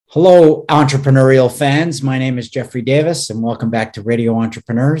Hello, entrepreneurial fans. My name is Jeffrey Davis, and welcome back to Radio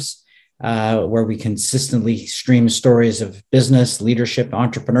Entrepreneurs, where we consistently stream stories of business, leadership,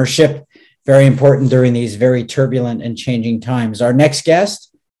 entrepreneurship. Very important during these very turbulent and changing times. Our next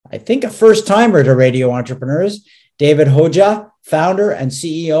guest, I think a first-timer to Radio Entrepreneurs, David Hojah, founder and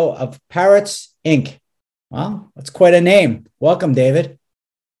CEO of Parrots, Inc. Well, that's quite a name. Welcome, David.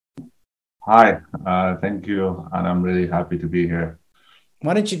 Hi, thank you, and I'm really happy to be here.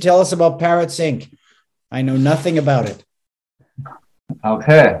 Why don't you tell us about Parrots, Inc.? I know nothing about it.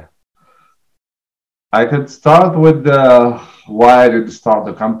 Okay. I could start with why I did start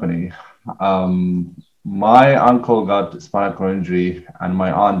the company. My uncle got spinal cord injury, and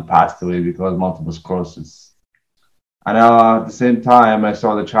my aunt passed away because of multiple sclerosis. And at the same time, I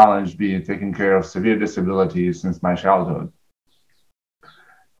saw the challenge being taking care of severe disabilities since my childhood.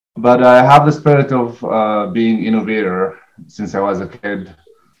 But I have the spirit of being innovator since I was a kid.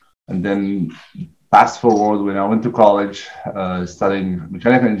 And then fast forward, when I went to college studying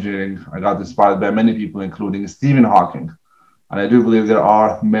mechanical engineering, I got inspired by many people, including Stephen Hawking. And I do believe there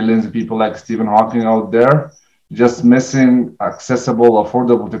are millions of people like Stephen Hawking out there, just missing accessible,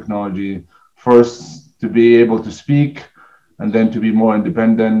 affordable technology, first to be able to speak, and then to be more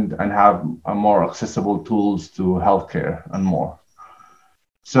independent and have more accessible tools to healthcare and more.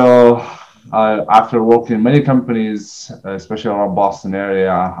 So after working in many companies, especially around Boston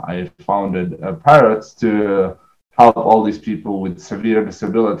area, I founded Parrots to help all these people with severe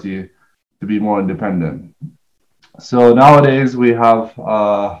disability to be more independent. So nowadays we have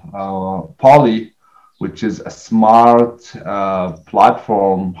Poly, which is a smart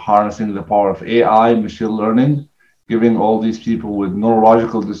platform harnessing the power of AI, machine learning, giving all these people with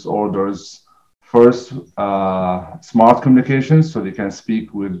neurological disorders first, smart communication, so they can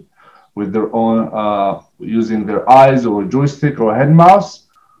speak with their own, using their eyes or joystick or head mouse.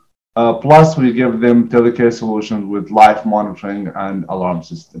 Plus, we give them telecare solutions with live monitoring and alarm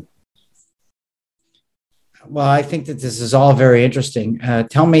system. Well, I think that this is all very interesting.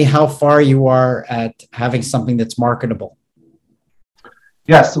 Tell me how far you are at having something that's marketable.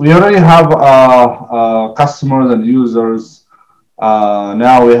 Yes, we already have customers and users.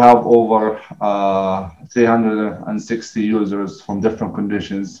 Now we have over 360 users from different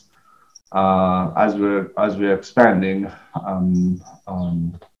conditions as we're expanding,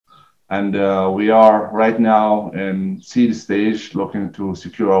 and we are right now in seed stage, looking to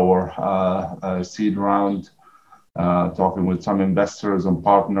secure our seed round, talking with some investors and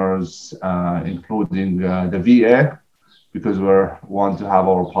partners, including the VA, because we want to have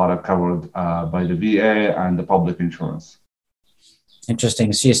our product covered by the VA and the public insurance.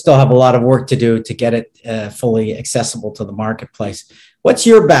 Interesting. So you still have a lot of work to do to get it fully accessible to the marketplace. What's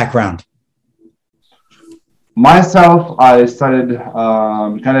your background? Myself, I studied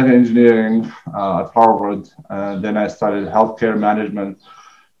mechanical engineering at Harvard. Then I studied healthcare management.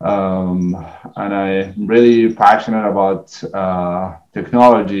 And I'm really passionate about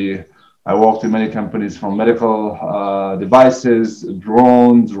technology. I worked in many companies, from medical devices,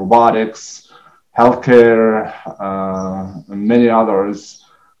 drones, robotics, healthcare, and many others.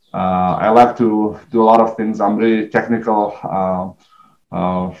 I like to do a lot of things. I'm really technical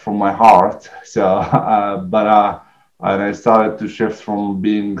from my heart. So, and I started to shift from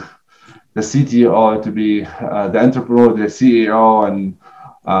being the CTO to be the entrepreneur, the CEO, and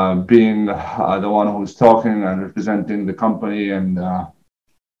being the one who's talking and representing the company and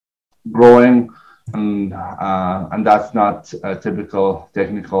growing. And that's not a typical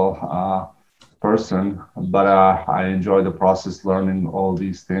technical person, but I enjoy the process, learning all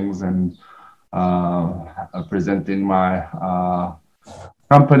these things and presenting my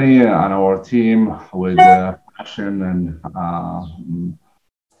company and our team with passion and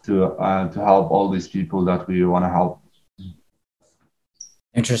to help all these people that we want to help.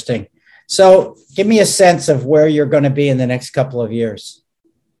 Interesting. So give me a sense of where you're going to be in the next couple of years.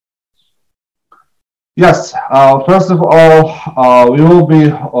 Yes. First of all, we will be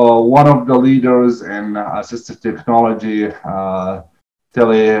one of the leaders in assistive technology,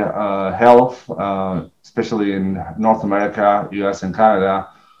 telehealth, especially in North America, US, and Canada.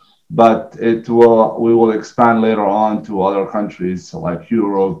 But we will expand later on to other countries like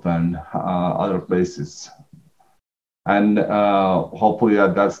Europe and other places. And hopefully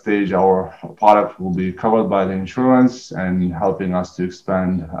at that stage, our product will be covered by the insurance and helping us to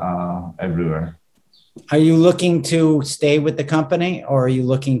expand everywhere. Are you looking to stay with the company, or are you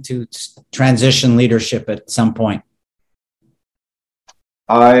looking to transition leadership at some point?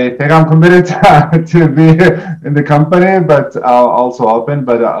 I think I'm committed to be in the company, but also open.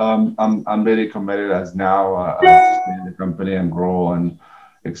 But I'm really committed as now to stay in the company and grow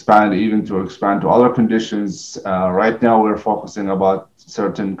expand to other conditions. Right now, we're focusing about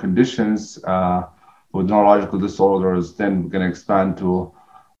certain conditions with neurological disorders. Then we're going to expand to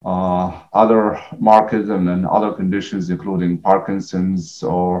other markets and then other conditions, including Parkinson's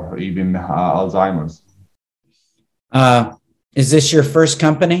or even Alzheimer's. Is this your first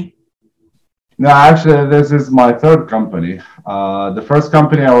company? No, actually, this is my third company. The first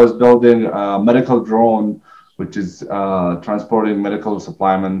company I was building a medical drone, which is transporting medical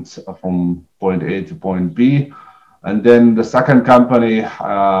supplements from point A to point B. And then the second company,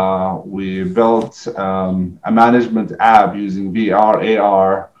 we built a management app using VR,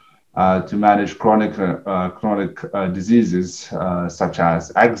 AR to manage chronic diseases such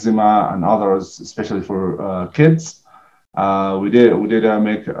as eczema and others, especially for kids. We did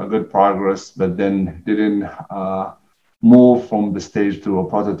make a good progress, but then didn't move from the stage to a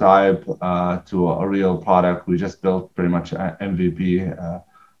prototype to a real product. We just built pretty much an MVP,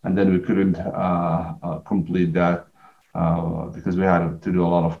 and then we couldn't complete that because we had to do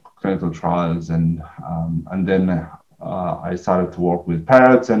a lot of clinical trials, and then I started to work with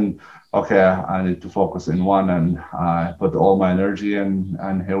Parrots, and okay, I need to focus in one, and I put all my energy in,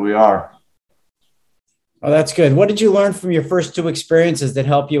 and here we are. Oh, that's good. What did you learn from your first two experiences that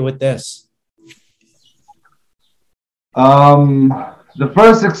help you with this? The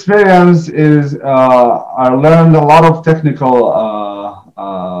first experience is I learned a lot of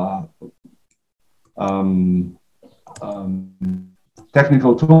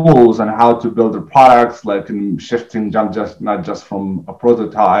technical tools and how to build the products, like in shifting not just from a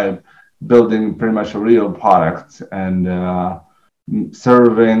prototype, building pretty much a real product and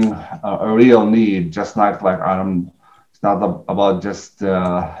serving a real need, just not like it's not about just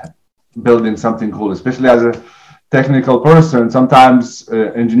building something cool. Especially as a technical person, sometimes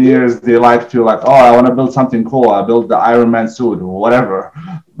engineers, they like to I want to build something cool. I build the Iron Man suit or whatever.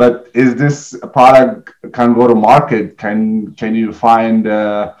 But is this a product can go to market? Can you find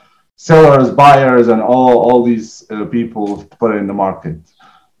sellers, buyers, and all these people to put it in the market?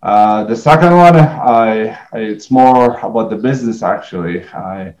 The second one, it's more about the business actually.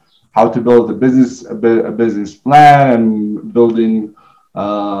 How to build a business plan and building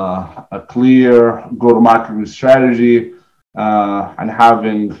a clear go-to-market strategy and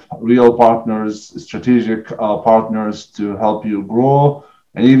having real partners, strategic partners to help you grow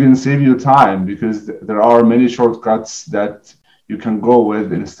and even save you time, because there are many shortcuts that you can go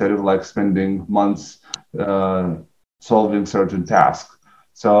with instead of spending months solving certain tasks.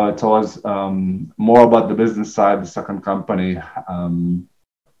 So it was more about the business side, the second company,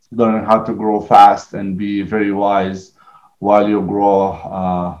 learning how to grow fast and be very wise while you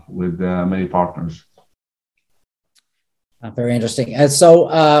grow with many partners. Very interesting. And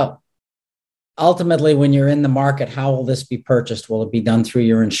so ultimately, when you're in the market, how will this be purchased? Will it be done through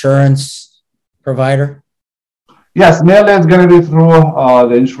your insurance provider? Yes, mainly it's going to be through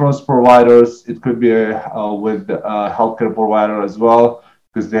the insurance providers. It could be with a healthcare provider as well,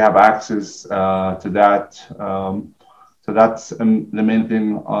 because they have access to that. So that's the main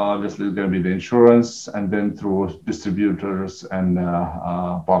thing. Obviously, is going to be the insurance, and then through distributors and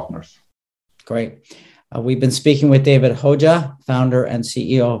partners. Great. We've been speaking with David Hojah, founder and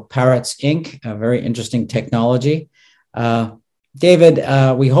CEO of Parrots, Inc., a very interesting technology. David,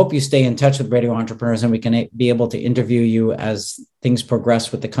 we hope you stay in touch with Radio Entrepreneurs and we can be able to interview you as things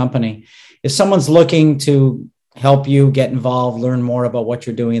progress with the company. If someone's looking to help you get involved, learn more about what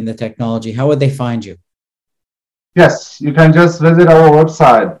you're doing in the technology, how would they find you? Yes, you can just visit our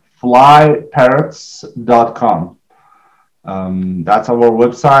website, flyparrots.com. That's our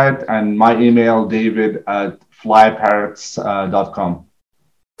website, and my email, david@flyparrots.com.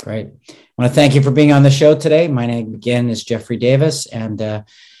 Great. I want to thank you for being on the show today. My name again is Jeffrey Davis, and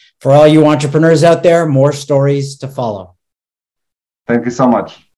for all you entrepreneurs out there, more stories to follow. Thank you so much.